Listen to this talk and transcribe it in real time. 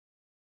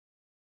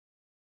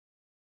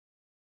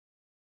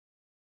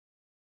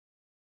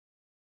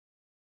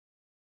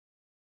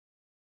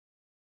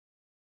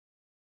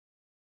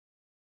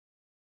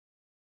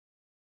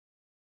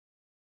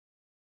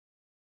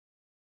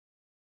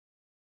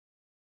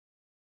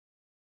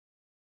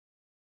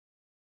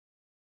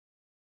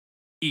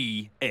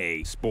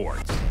EA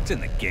Sports. It's in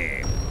the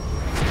game.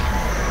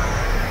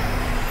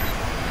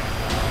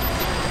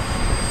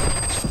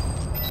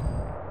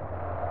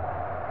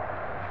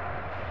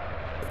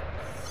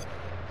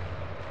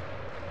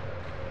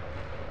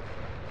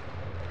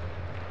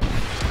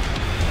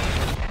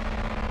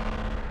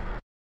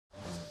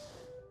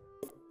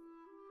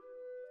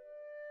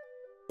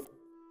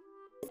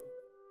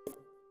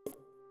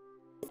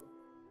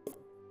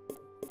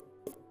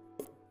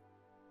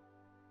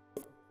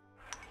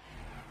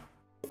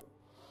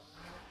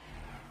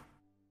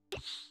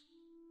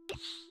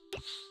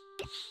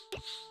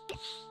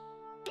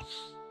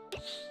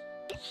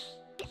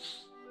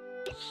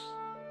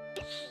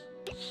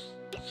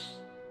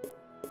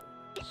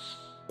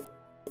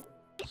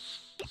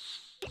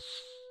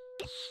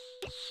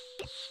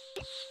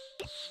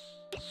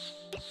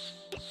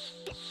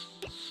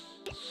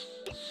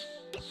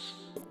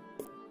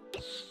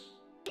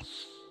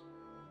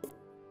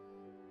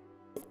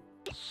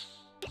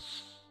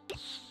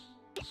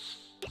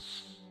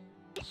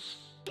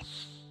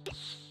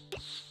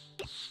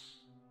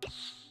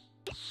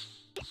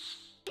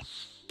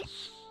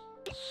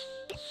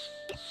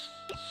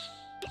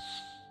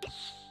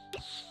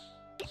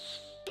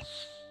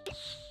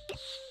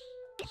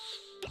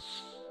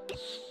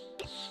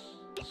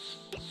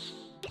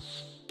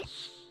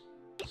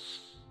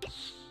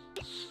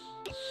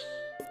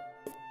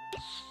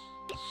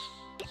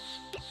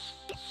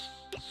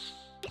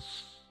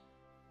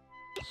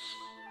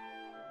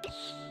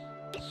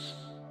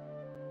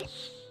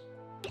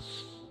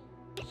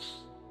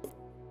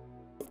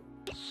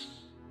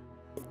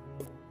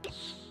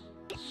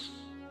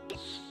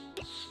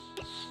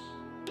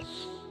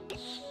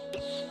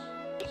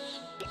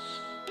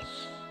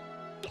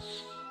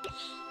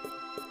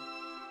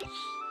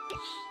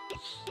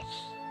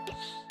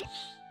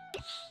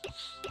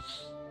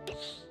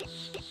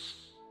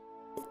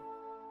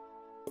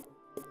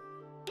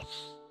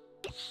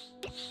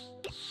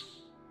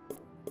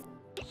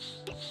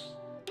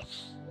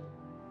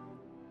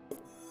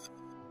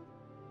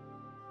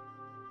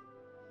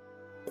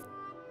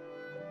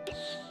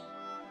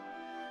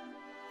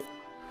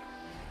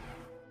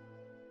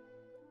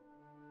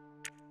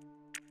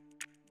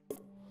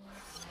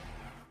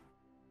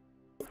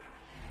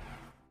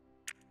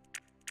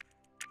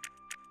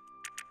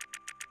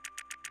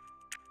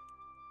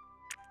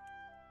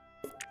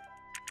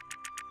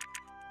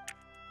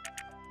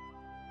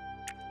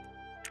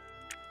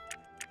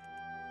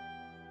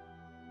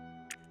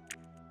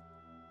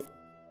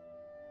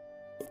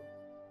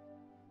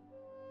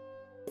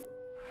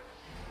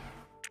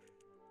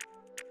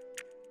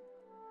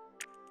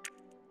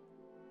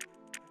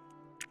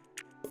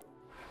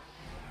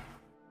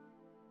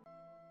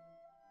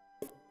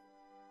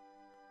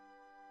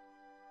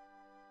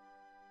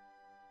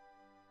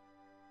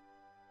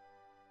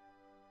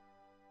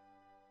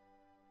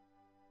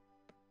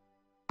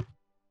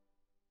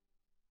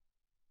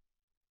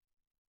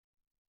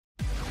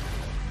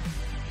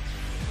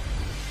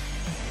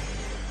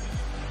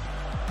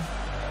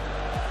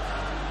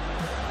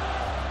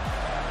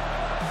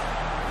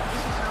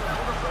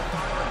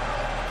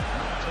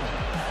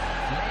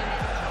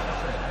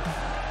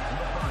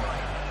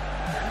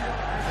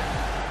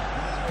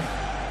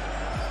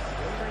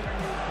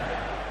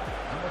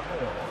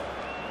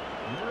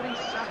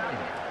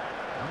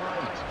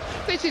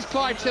 This is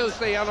Clive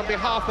Tilsley, and on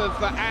behalf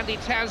of Andy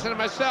Townsend and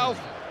myself,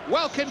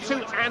 welcome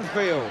to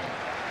Anfield.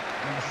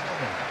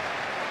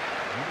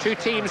 Two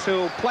teams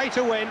who'll play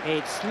to win.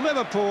 It's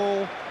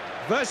Liverpool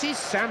versus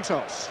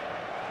Santos.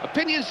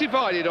 Opinions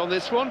divided on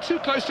this one, too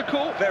close to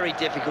call. Very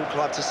difficult,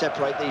 Clive, to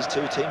separate these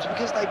two teams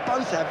because they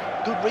both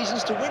have good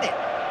reasons to win it.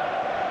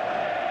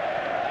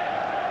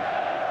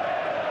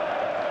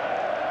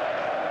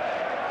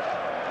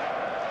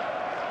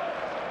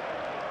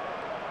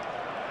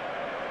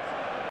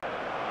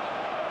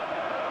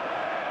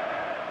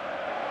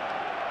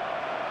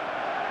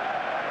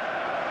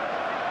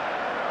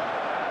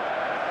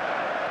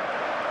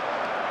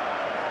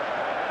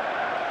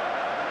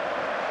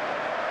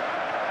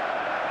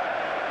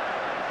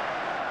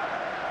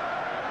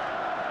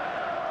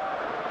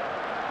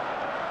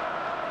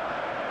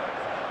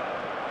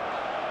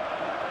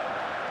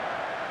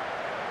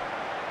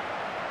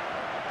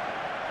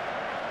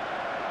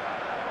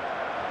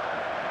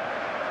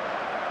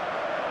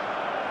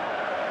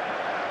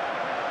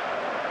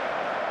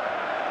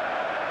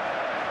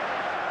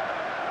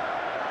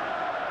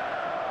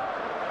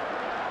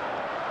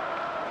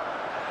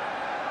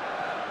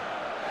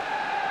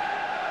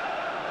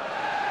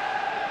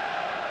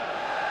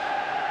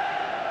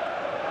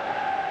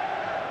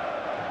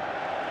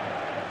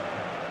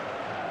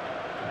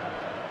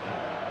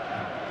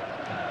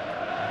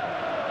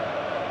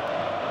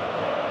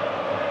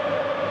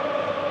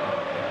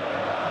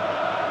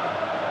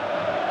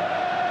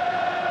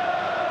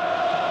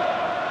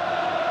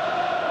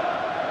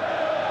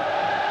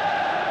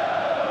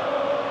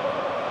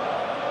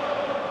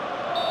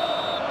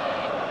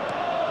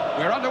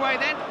 We're underway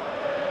then.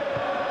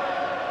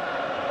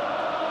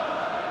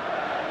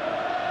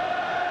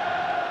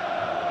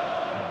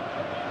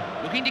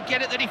 Looking to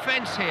get at the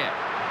defence here.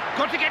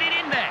 Got to get it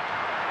in there.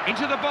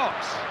 Into the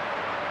box.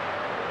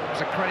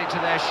 It's a credit to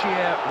their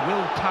sheer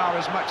willpower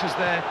as much as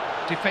their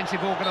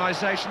defensive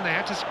organisation. They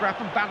had to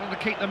scrap and battle to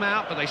keep them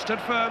out, but they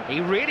stood firm. He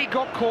really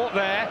got caught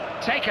there,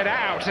 taken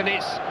out, and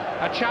it's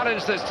a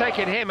challenge that's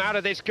taken him out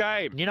of this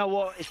game. You know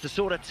what? It's the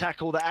sort of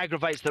tackle that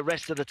aggravates the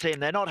rest of the team.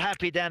 They're not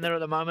happy down there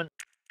at the moment.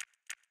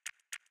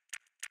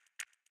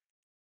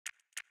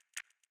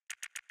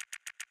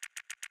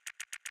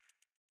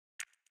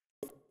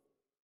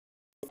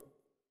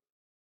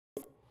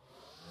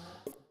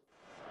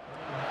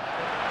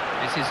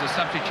 This is a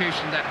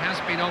substitution that has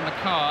been on the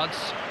cards,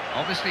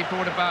 obviously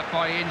brought about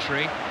by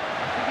injury.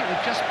 I think it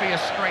would just be a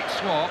straight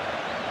swap.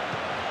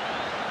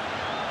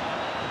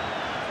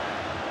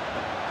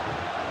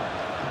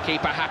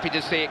 Keeper happy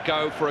to see it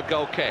go for a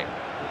goal kick.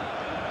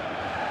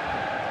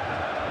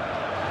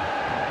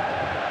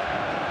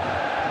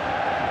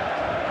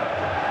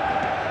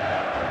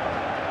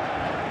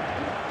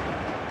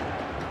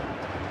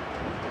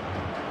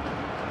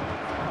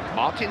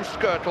 Martin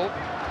Skirtle.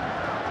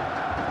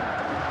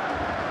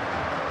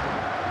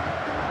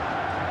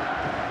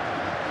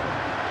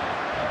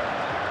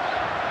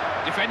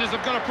 Defenders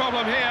have got a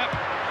problem here.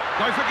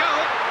 Going for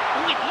goal.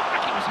 Oh, it looked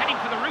like it was heading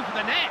for the roof of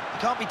the net. You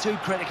can't be too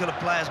critical of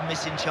players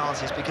missing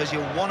chances because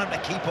you'll want them to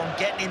keep on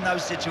getting in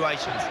those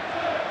situations.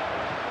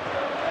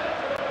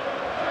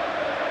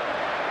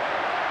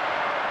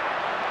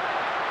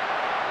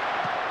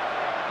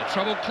 The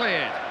trouble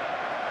cleared.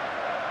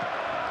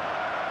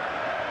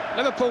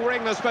 Liverpool were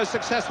England's most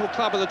successful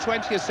club of the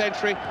 20th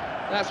century,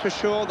 that's for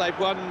sure. They've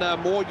won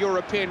more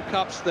European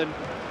Cups than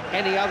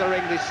any other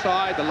English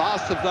side. The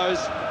last of those,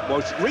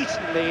 most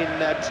recently in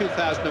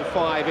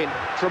 2005, in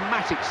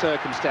dramatic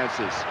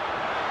circumstances.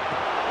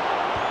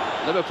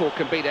 Liverpool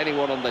can beat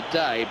anyone on the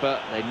day, but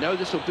they know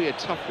this will be a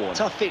tough one.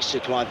 Tough fixture,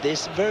 Clive,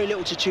 this. Very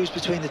little to choose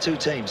between the two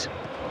teams.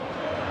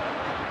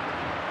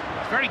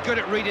 Very good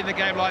at reading the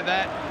game like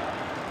that.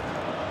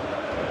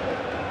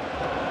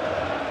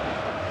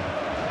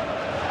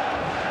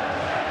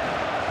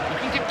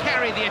 Looking to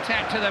carry the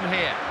attack to them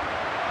here.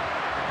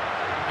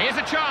 Here's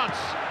a chance.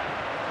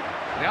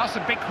 There are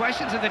some big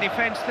questions in the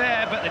defence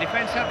there, but the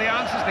defence have the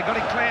answers. They got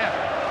it clear.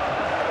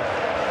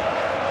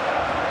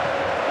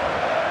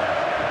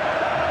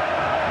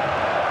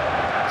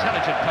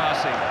 Intelligent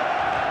passing.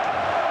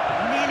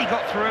 Nearly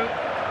got through.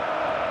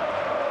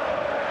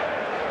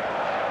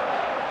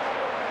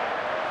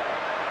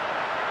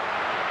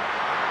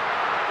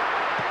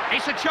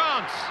 It's a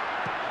chance.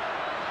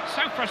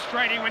 So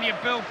frustrating when you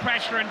build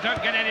pressure and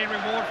don't get any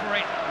reward for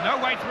it. No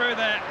way through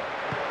there.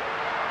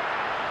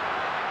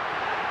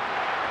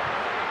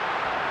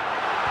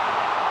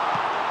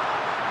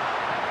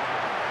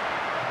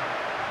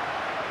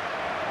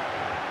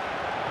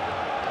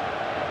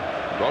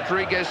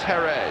 Rodriguez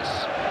Jerez.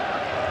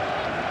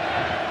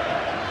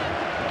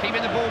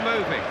 Keeping the ball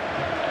moving.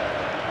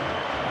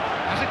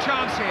 Has a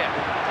chance here.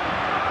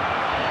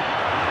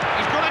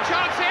 He's got a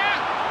chance here.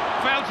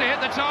 Failed to hit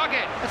the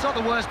target. It's not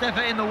the worst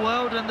effort in the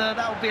world, and that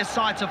will be a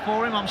sighter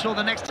for him. I'm sure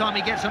the next time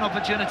he gets an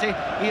opportunity,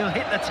 he'll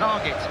hit the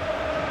target.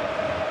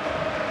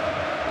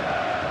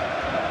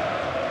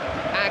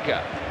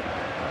 Agger.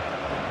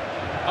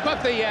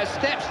 Above the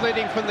steps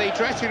leading from the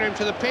dressing room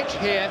to the pitch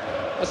here,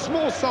 a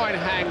small sign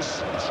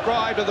hangs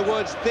inscribed with the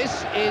words,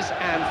 "This is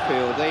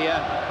Anfield."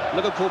 The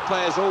Liverpool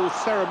players all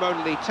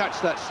ceremonially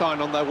touch that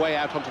sign on their way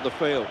out onto the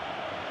field.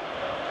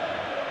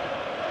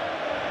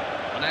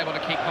 Unable to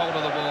keep hold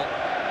of the ball.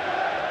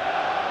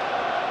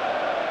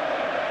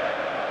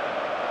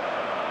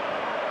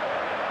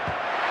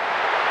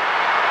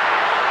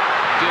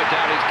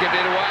 He's given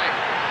it away.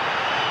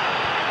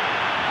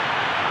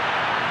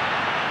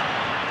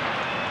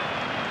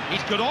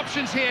 He's got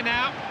options here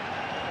now.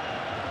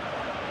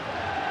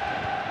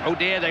 Oh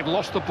dear, they've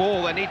lost the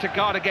ball. They need to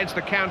guard against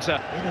the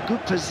counter. In a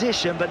good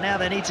position, but now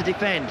they need to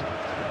defend.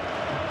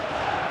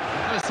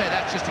 I'm going to say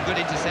that's just a good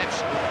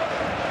interception.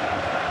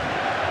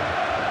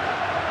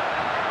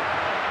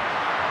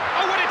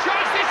 Oh, what a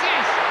chance this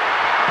is!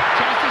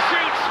 Chance to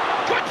shoot.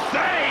 Good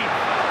save!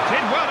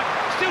 Did well.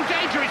 Still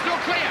danger, it's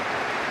not clear.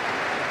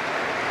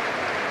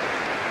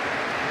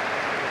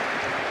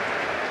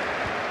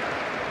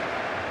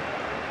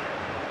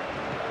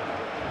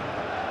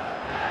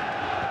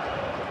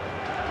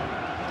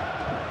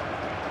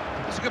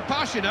 It's a good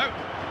pass, you know.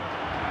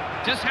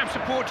 Does have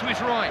support to his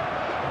right.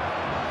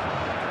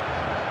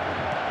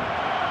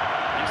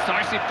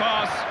 Incisive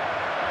pass.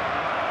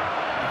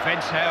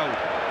 Defence held.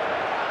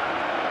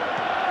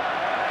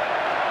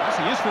 That's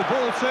a useful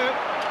ball too.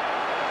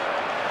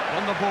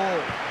 On the ball.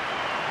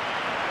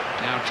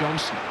 Now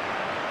Johnson.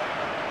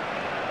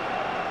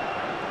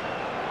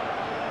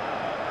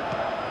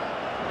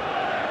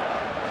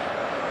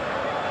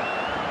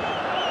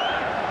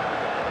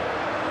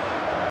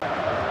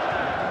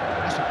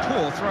 That's a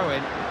poor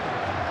throw-in.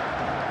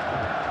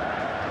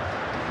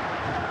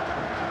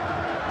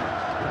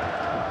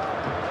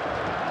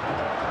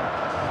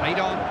 Played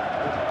on.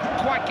 Couldn't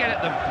quite get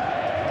at them.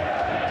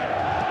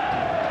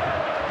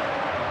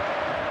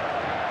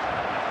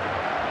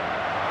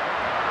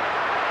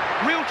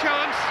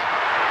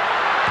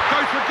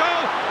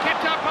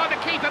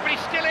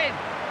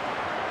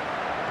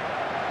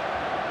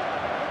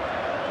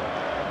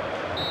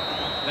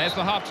 There's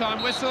the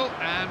half-time whistle,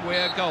 and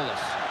we're goalless.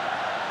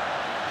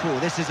 Oh,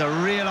 this is a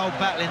real old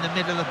battle in the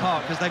middle of the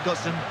park because they've got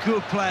some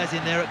good players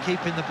in there at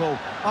keeping the ball.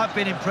 I've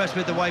been impressed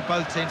with the way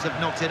both teams have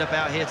knocked it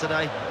about here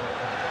today.